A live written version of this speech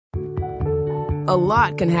A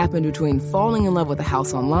lot can happen between falling in love with a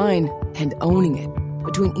house online and owning it,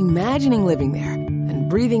 between imagining living there and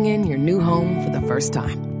breathing in your new home for the first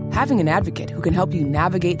time. Having an advocate who can help you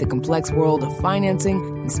navigate the complex world of financing,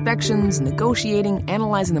 inspections, negotiating,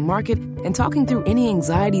 analyzing the market, and talking through any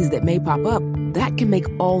anxieties that may pop up, that can make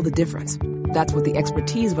all the difference. That's what the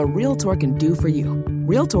expertise of a Realtor can do for you.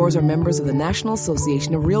 Realtors are members of the National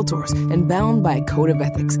Association of Realtors and bound by a code of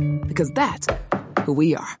ethics, because that's who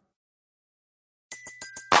we are.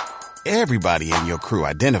 Everybody in your crew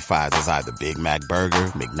identifies as either Big Mac Burger,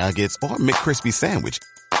 McNuggets, or McCrispy Sandwich.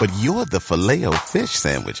 But you're the Filet-O-Fish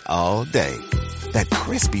Sandwich all day. That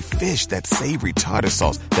crispy fish, that savory tartar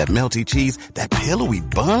sauce, that melty cheese, that pillowy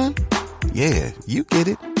bun. Yeah, you get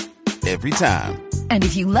it. Every time. And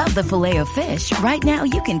if you love the Filet-O-Fish, right now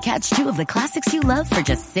you can catch two of the classics you love for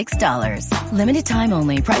just $6. Limited time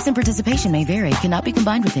only. Price and participation may vary. Cannot be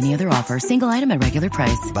combined with any other offer. Single item at regular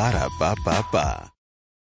price. Ba-da-ba-ba-ba.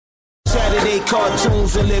 Saturday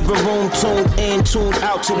cartoons in living room, tuned in, tuned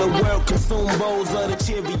out to the world, consume bowls of the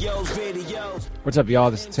Cheerios, videos. What's up,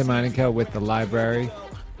 y'all? This is Tim Einenkel with The Library.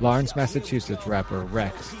 Lawrence, Massachusetts rapper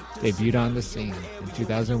Rex debuted on the scene in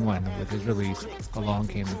 2001 with his release, Along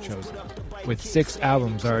Came the Chosen. With 6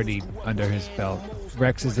 albums already under his belt,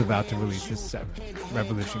 Rex is about to release his 7th,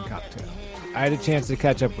 Revolution Cocktail. I had a chance to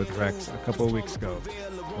catch up with Rex a couple of weeks ago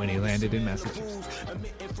when he landed in Massachusetts.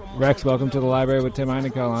 Rex, welcome to The Library with Tim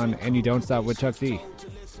Einenkel on And You Don't Stop with Chuck D.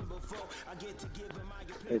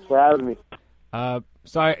 Thanks for having me.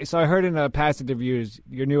 So I heard in past interviews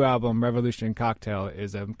your new album, Revolution Cocktail,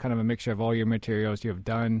 is a kind of a mixture of all your materials you have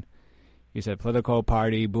done. You said political,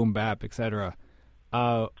 party, boom bap, etc.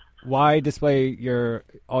 Why display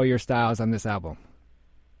all your styles on this album?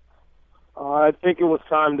 I think it was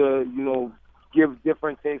time to, give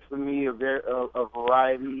different takes for me, a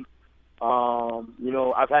variety.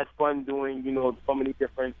 I've had fun doing, so many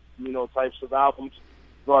different, types of albums.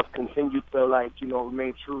 So I've continued to,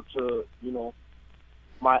 remain true to,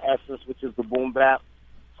 my essence, which is the boom bap.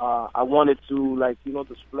 I wanted to,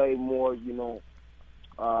 display more,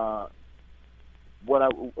 a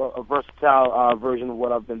versatile version of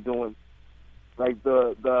what I've been doing. Like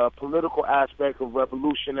the political aspect of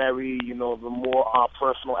Revolutionary, the more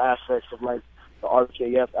personal aspects of like the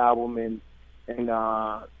RKF album and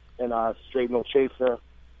Straight No Chaser,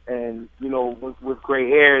 and with Gray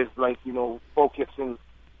Hairs, focusing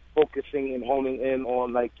and honing in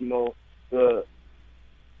on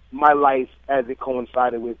my life as it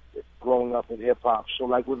coincided with growing up in hip hop. So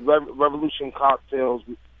with Revolution Cocktails,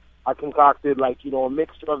 I concocted a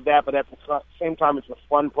mixture of that, but at the same time it's a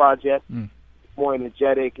fun project. It's more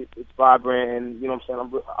energetic, it's vibrant, and what I'm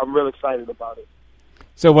saying, I'm real excited about it.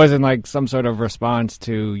 So it wasn't some sort of response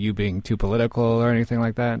to you being too political or anything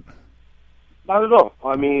like that? Not at all.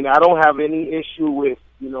 I mean, I don't have any issue with,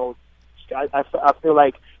 I feel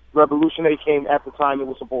like Revolutionary came at the time it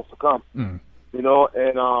was supposed to come.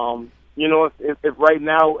 If right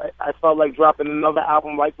now I felt like dropping another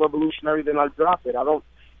album like Revolutionary, then I'd drop it. I don't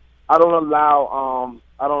allow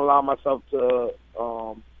myself to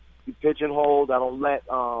be pigeonholed. I don't let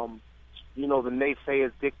the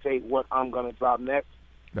naysayers dictate what I'm gonna drop next.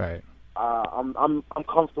 Right. I'm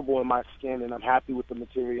comfortable in my skin, and I'm happy with the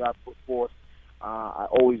material I put forth. I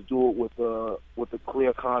always do it with a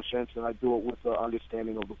clear conscience, and I do it with the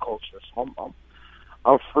understanding of the culture. So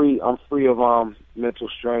I'm free. I'm free of mental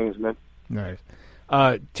strains, man. Right.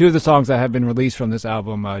 2 of the songs that have been released from this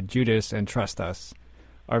album, Judas and Trust Us,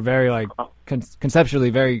 are very conceptually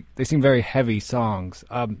they seem very heavy songs.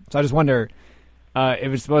 So I just wonder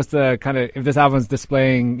if it's supposed to if this album's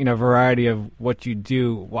displaying variety of what you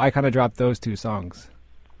do, why kind of drop those 2 songs?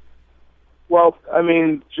 Well, I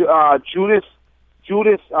mean, Judas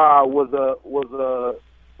was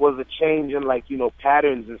a change in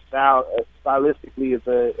patterns and style. Stylistically, is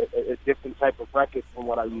a different type of record from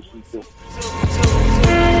what I usually do.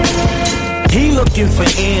 He looking for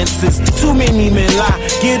answers. Too many men lie.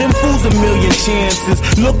 Give them fools a million chances.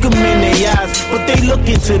 Look them in their eyes, but they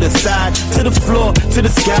looking to the side, to the floor, to the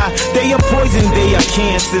sky. They are poison, they are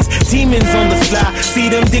cancers. Demons on the sly. See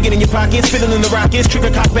them digging in your pockets, spitting in the rockets.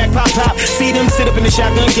 Trigger, cock back, pop, pop. See them sit up in the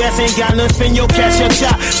shotgun, gas ain't got none. Spend your cash,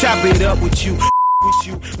 chop it up with you.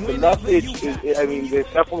 The message is, there's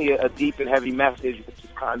definitely a deep and heavy message, which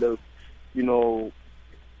is kind of,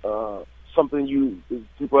 something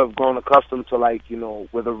people have grown accustomed to,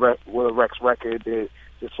 with a Rex record. There's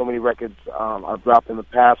so many records I've dropped in the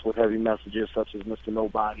past with heavy messages, such as Mr.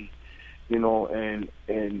 Nobody,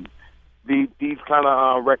 and these kind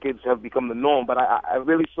of records have become the norm. But I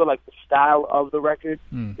really feel like the style of the record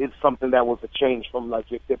is something that was a change from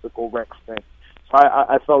your typical Rex thing. So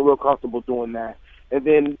I felt real comfortable doing that. And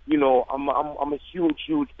then, you know, I'm a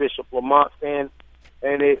huge Bishop Lamont fan,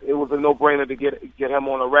 and it was a no-brainer to get him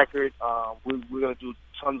on a record. We're gonna do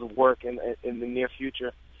tons of work in the near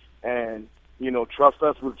future, and you know, trust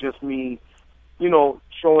us with just me, you know,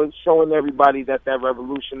 showing everybody that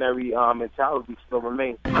revolutionary mentality still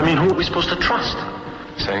remains. I mean, who are we supposed to trust?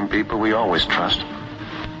 Same people we always trust.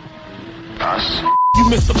 Us. You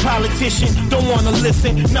Mr. Politician, don't wanna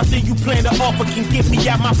listen. Nothing you plan to offer can get me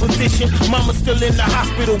out my position. Mama's still in the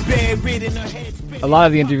hospital, bedridden, her head spinning. A lot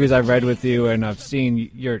of the interviews I've read with you, and I've seen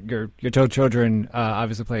your two children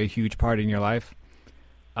obviously play a huge part in your life.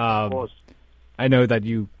 Of course. I know that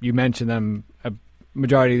you mention them a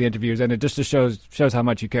majority of the interviews, and it just shows how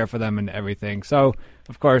much you care for them and everything. So,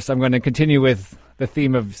 of course, I'm going to continue with the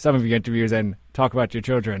theme of some of your interviews and talk about your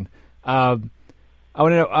children. I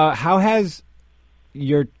want to know, how has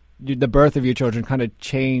the birth of your children kind of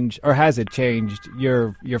changed, or has it changed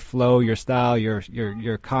your flow, your style,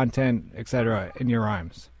 your content, etc. in your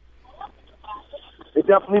rhymes? It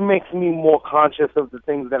definitely makes me more conscious of the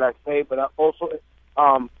things that I say, but I also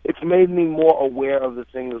it's made me more aware of the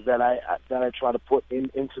things that I try to put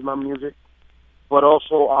into my music, but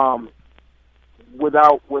also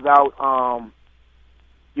without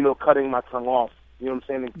you know, cutting my tongue off. You know what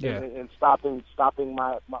I'm saying? And stopping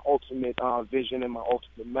my ultimate vision and my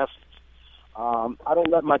ultimate message. I don't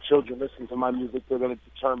let my children listen to my music. They're going to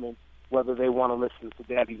determine whether they want to listen to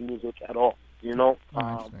Daddy's music at all. You know,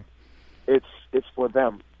 it's for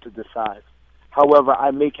them to decide. However,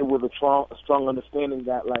 I make it with a strong understanding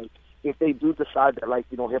that, like, if they do decide that, like,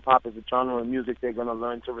 you know, hip hop is a genre of music they're going to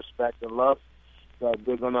learn to respect and love, that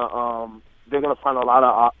they're going to find a lot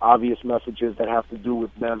of obvious messages that have to do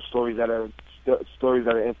with them, stories that are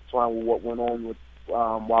intertwined with what went on with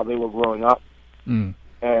while they were growing up,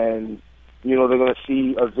 and you know, they're going to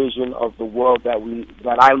see a vision of the world that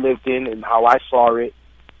I lived in and how I saw it,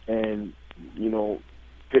 and you know,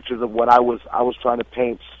 pictures of what I was trying to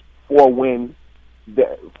paint for when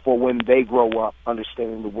they grow up,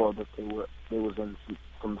 understanding the world that they was in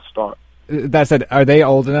from the start. That said, are they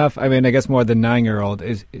old enough? I mean, I guess more than 9-year-old.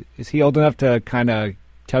 Is he old enough to kind of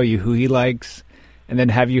tell you who he likes? And then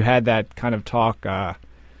have you had that kind of talk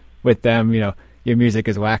with them, you know, your music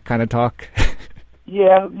is whack kind of talk?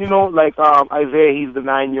 Yeah, you know, like Isaiah, he's the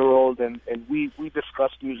 9-year-old, and we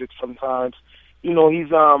discuss music sometimes. You know, he's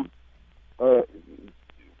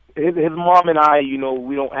his mom and I, you know,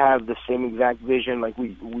 we don't have the same exact vision. Like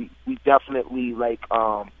we definitely, like,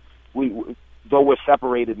 though we're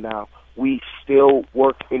separated now, we still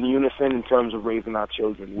work in unison in terms of raising our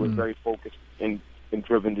children. We're very focused and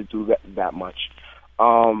driven to do that much.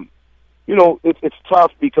 You know, it's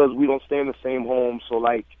tough because we don't stay in the same home. So,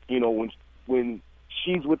 like, you know, when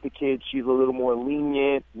she's with the kids, she's a little more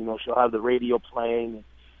lenient. You know, she'll have the radio playing.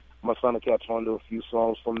 My son will catch on to a few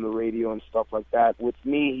songs from the radio and stuff like that. With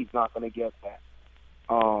me, he's not going to get that.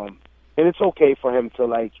 And it's okay for him to,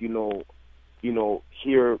 like, you know,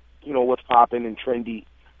 hear, you know, what's popping and trendy.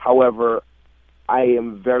 However, I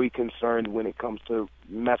am very concerned when it comes to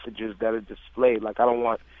messages that are displayed. Like, I don't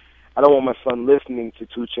want my son listening to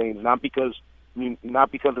 2 Chainz, not because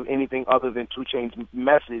of anything other than 2 Chainz'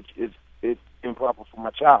 message is improper for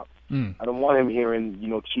my child. I don't want him hearing, you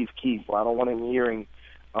know, Chief Keef, or I don't want him hearing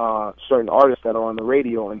certain artists that are on the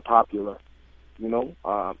radio and popular. You know,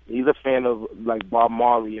 he's a fan of, like, Bob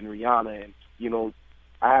Marley and Rihanna, and, you know,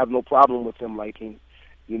 I have no problem with him liking,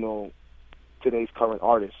 you know, today's current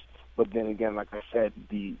artists. But then again, like I said,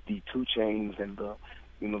 the 2 Chainz and the,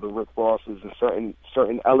 you know, the Rick Rosses and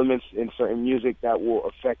certain elements in certain music that will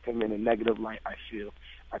affect him in a negative light, I feel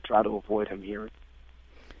I try to avoid him hearing.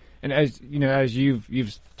 And as you know, as you've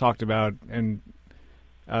talked about, and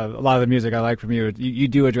a lot of the music I like from you, you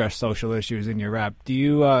do address social issues in your rap. Do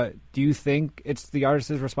you think it's the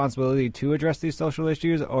artist's responsibility to address these social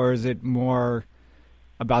issues, or is it more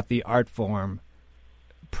about the art form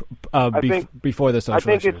before the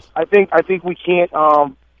social issues? I think we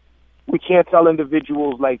can't tell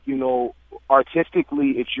individuals, like, you know,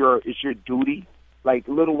 artistically it's your duty. Like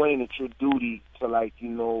Lil Wayne, it's your duty to, like, you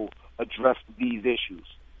know, address these issues.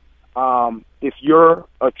 If you're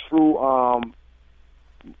a true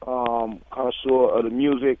connoisseur of the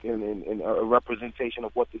music and a representation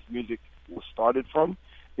of what this music was started from,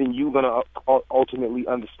 then you're gonna ultimately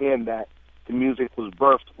understand that the music was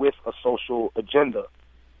birthed with a social agenda.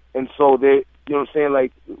 And so they, you know what I'm saying?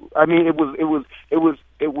 Like, I mean, it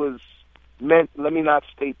was meant. Let me not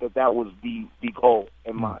state that was the goal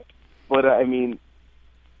in mind, but I mean,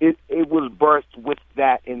 it was birthed with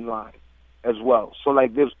that in line as well. So,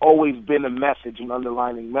 like, there's always been a message, an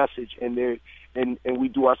underlying message, and and we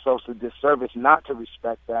do ourselves a disservice not to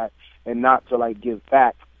respect that and not to like give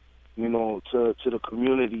back, you know, to the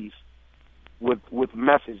communities with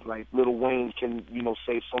message. Like Lil Wayne can, you know,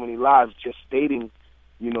 save so many lives just stating,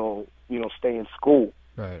 you know, stay in school.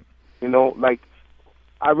 Right. You know, like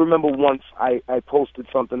I remember once I posted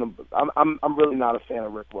something. I'm really not a fan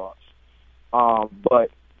of Rick Ross,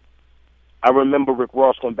 but I remember Rick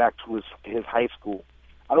Ross going back to his high school.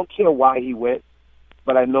 I don't care why he went,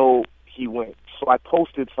 but I know he went. So I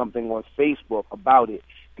posted something on Facebook about it.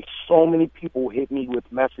 And so many people hit me with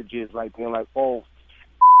messages like being like, "Oh,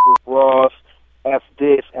 Rick Ross, F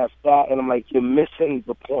this, F that," and I'm like, "You're missing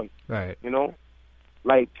the point." Right. You know,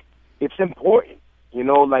 like it's important. You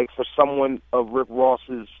know, like for someone of Rick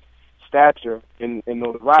Ross's stature and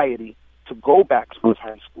notoriety to go back to his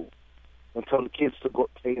high school and tell the kids to go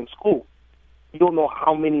stay in school. You don't know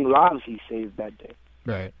how many lives he saved that day.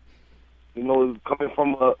 Right. You know, coming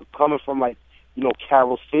from like, you know,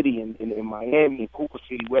 Carroll City in Miami and Cooper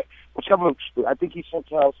City, whichever. I think he's from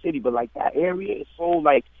Carroll City, but like that area is so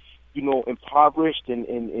like, you know, impoverished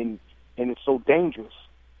and it's so dangerous.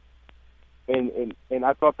 And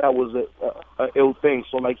I thought that was a ill thing.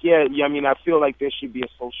 So like, yeah. I mean, I feel like there should be a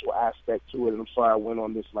social aspect to it. And I'm sorry I went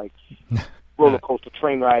on this like roller coaster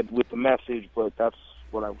train ride with the message, but that's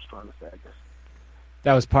what I was trying to say, I guess.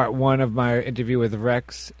 That was part 1 of my interview with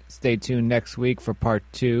Rex. Stay tuned next week for part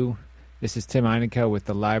 2. This is Tim Einenkel with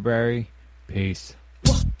The Library. Peace.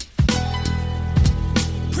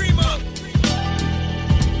 Primo.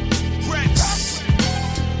 Rex.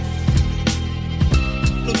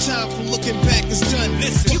 No time for looking back, it's done.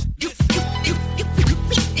 Listen.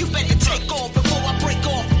 You better take off before I break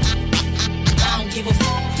off. I don't give a fuck.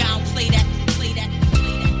 I don't play that.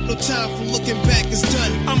 No time for looking back, it's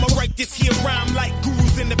done. I'ma write this here rhyme like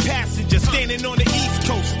gurus in the passenger. Standing on the East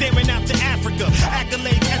Coast, staring out to Africa.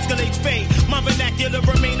 Accolades, escalates, fade. My vernacular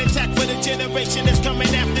remain intact for the generation that's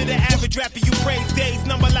coming after the average rapper. You praise days,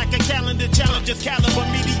 number like a calendar. Challengers caliber,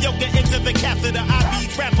 mediocre into the catheter.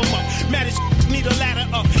 IBs, wrap them up. Mad as need a ladder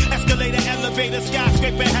up. Escalator, elevator,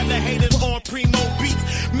 skyscraper, hella haters on primo beats.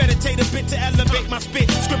 Meditate a bit to elevate my spit.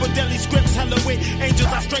 Scribble deli scripts, hella wit.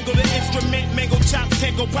 Angels, I strangle the instrument. Mango chops,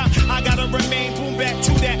 can't go pop. I gotta remain boom back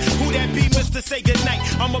to that. Who that be, Mr. Say goodnight.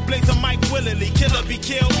 I'm a blazer Mike Willily. Killer be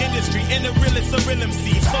kill industry. In the realest of real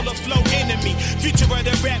MCs. Solar flow enemy. Future of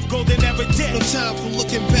the rap, golden ever dead. No time for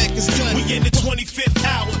looking back, it's done. We in the 25th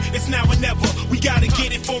hour. It's now or never. We gotta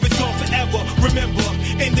get it for it's gone forever. Remember,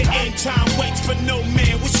 in the end, time waits for no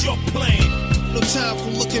man. What's your plan? No time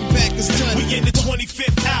for looking back, it's done. We in the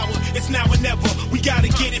 25th hour, it's now or never. We gotta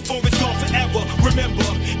get it for it's gone forever. Remember,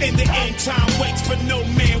 in the end, time waits for no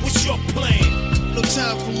man. What's your plan? No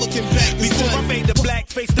time for looking back, it's before done. I fade the black,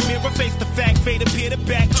 face the mirror, face the fact, fade appear to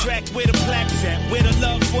backtrack. Where the plaques at? Where the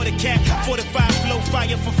love for the cat? 45 flow,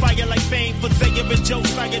 fire for fire like fame for Zaire and Joe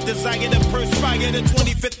Sire. Desire to perspire. The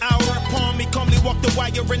 25th hour upon me, calmly walk the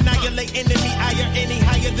wire, annihilate enemy higher, any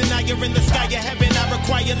higher than I are in the sky of heaven. I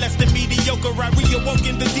require less than mediocre. I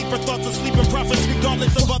reawoken the deeper thoughts of sleeping prophets,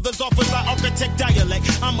 regardless of others' offers. I architect dialect.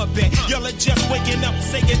 I'm a bet y'all are just waking up.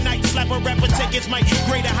 Say goodnight, slap a rapper, take his mic,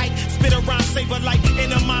 greater height, spit around, save a light.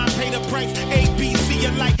 In a mind, pay the price. A, B, C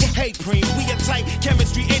alike. Hey, Preem, we are tight.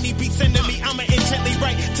 Chemistry, any beat sending me. I'ma intently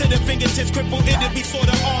right to the fingertips, cripple. It'll be sort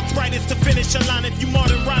of arthritis to finish a line. If you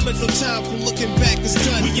modern rhymers, no time for looking back, it's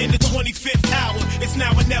done. We in the 25th hour. It's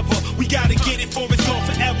now or never. We gotta get it for it's gone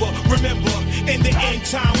forever. Remember, in the end,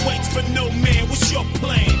 time waits for no man. What's your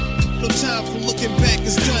plan? No time for looking back,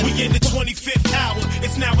 it's done. We in the 25th hour,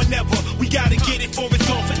 it's now or never. We gotta get it for it's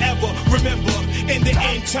gone forever. Remember, in the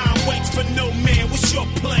end, time waits for no man. What's your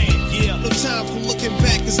plan? Yeah. No time for looking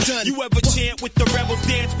back, it's done. You ever chant with the rebels,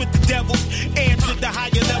 dance with the devils, answer the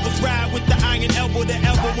higher levels, ride with the iron elbow to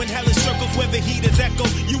elbow when hell is circles where the heat is echo.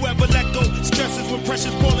 You ever let go? Stresses when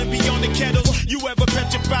pressure's boiling beyond the kettles. You ever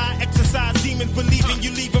petrify, exercise demons, believing you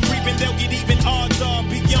leave them breathing, they'll get even. Odds are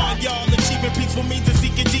beyond y'all achieving peaceful means of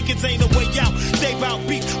seeking deacons. Ain't a way out. They bout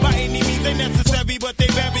beef by any means ain't necessary, but they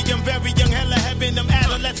very young, hella heaven. Them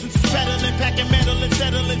adolescents is peddling, packing metal and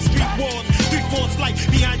settling street wars. 3/4 life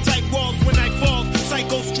behind tight walls when I fall.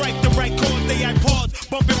 Psycho strike the right cause, they I pause.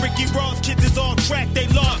 Bumping Ricky Ross, kids is all track, they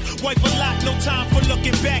lost. Wipe a lot, no time for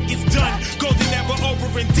looking back, it's done. Golden ever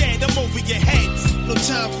over and dead, I'm over your heads. No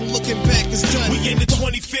time for looking back, it's done. We in the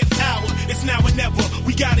 25th hour, it's now or never.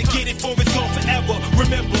 We gotta get it for it's gone forever.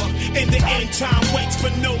 Remember, in the end, time waits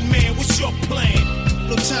for no man. What's your plan?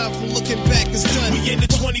 No time for looking back, it's done. We in the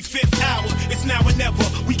 25th hour, it's now or never.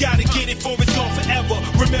 We gotta get it for it's gone forever.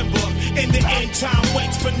 Remember, in the end, time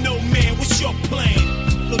waits for no man. What's your plan?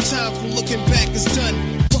 No time for looking back, it's done.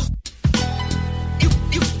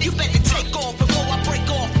 You better take off.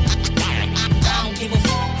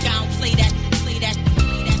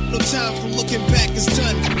 time for looking back is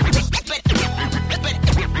done.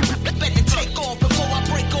 Better take off before I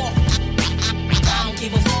break off. I don't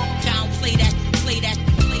give a fuck. I don't play that.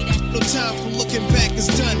 No time for looking back is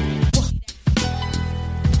done.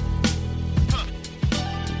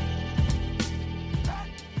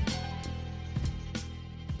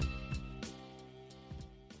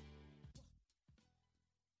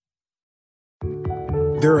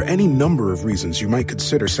 There are any number of reasons you might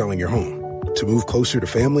consider selling your home. To move closer to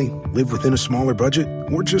family, live within a smaller budget,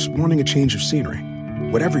 or just wanting a change of scenery.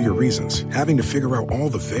 Whatever your reasons, having to figure out all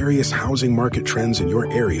the various housing market trends in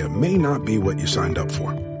your area may not be what you signed up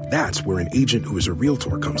for. That's where an agent who is a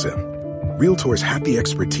realtor comes in. Realtors have the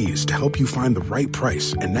expertise to help you find the right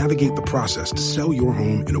price and navigate the process to sell your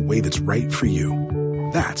home in a way that's right for you.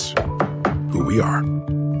 That's who we are.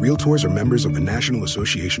 Realtors are members of the National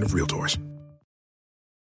Association of Realtors.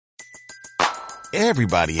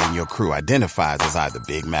 Everybody in your crew identifies as either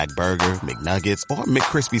Big Mac Burger, McNuggets, or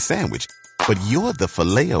McCrispy Sandwich. But you're the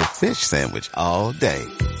Filet-O-Fish Sandwich all day.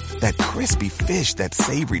 That crispy fish, that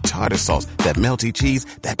savory tartar sauce, that melty cheese,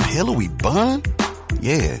 that pillowy bun.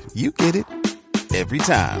 Yeah, you get it. Every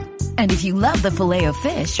time. And if you love the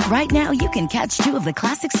Filet-O-Fish, right now you can catch two of the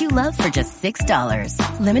classics you love for just $6.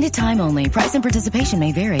 Limited time only. Price and participation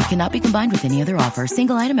may vary. Cannot be combined with any other offer.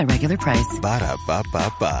 Single item at regular price.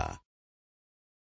 Ba-da-ba-ba-ba.